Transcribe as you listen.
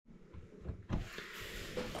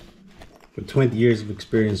With 20 years of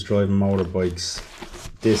experience driving motorbikes,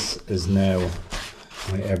 this is now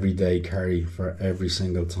my everyday carry for every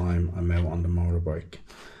single time I'm out on the motorbike.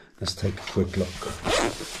 Let's take a quick look.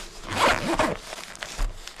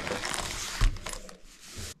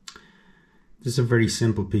 This is a very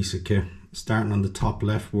simple piece of kit. Starting on the top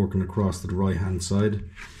left, working across to the right hand side,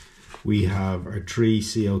 we have our 3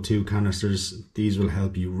 CO2 canisters. These will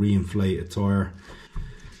help you re-inflate a tyre.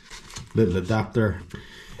 Little adapter.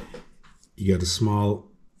 You got a small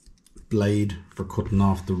blade for cutting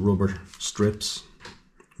off the rubber strips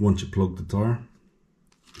once you plug the tyre.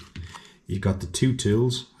 You got the 2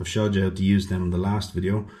 tools. I've showed you how to use them in the last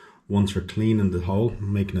video. One's for cleaning the hole,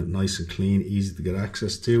 making it nice and clean, easy to get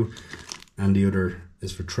access to, and the other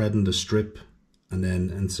is for threading the strip and then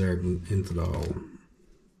inserting into the hole.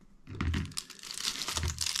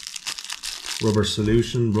 Rubber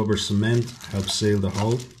solution, rubber cement, helps seal the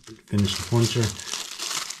hole, finish the puncture.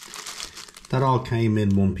 That all came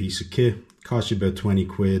in one piece of kit, cost you about 20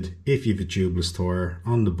 quid. If you've a tubeless tyre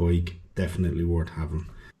on the bike, definitely worth having.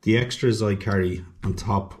 The extras I carry on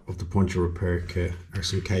top of the puncture repair kit are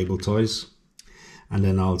some cable ties and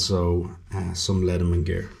then also some Leatherman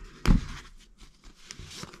gear.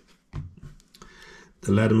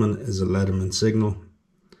 The Leatherman is a Leatherman signal.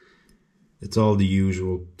 It's all the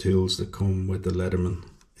usual tools that come with the Leatherman.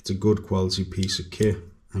 It's a good quality piece of kit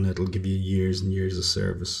and it'll give you years and years of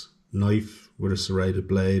service. Knife with a serrated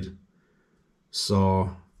blade,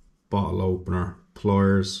 saw, bottle opener,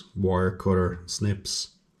 pliers, wire cutter,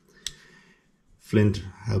 snips. Flint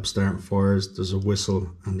helps start fires. There's a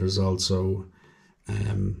whistle and there's also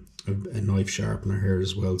a knife sharpener here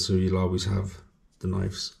as well, so you'll always have the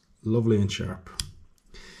knives lovely and sharp.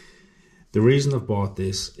 The reason I've bought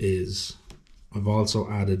this is I've also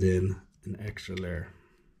added in an extra layer.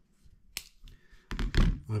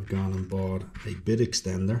 I've gone and bought a bit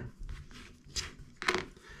extender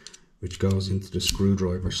which goes into the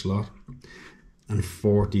screwdriver slot and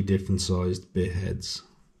 40 different sized bit heads.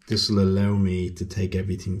 This will allow me to take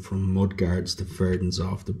everything from mud guards to ferdens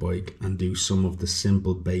off the bike and do some of the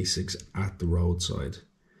simple basics at the roadside.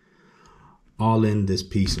 All in this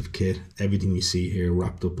piece of kit, everything you see here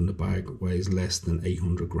wrapped up in the bag weighs less than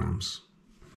 800 grams.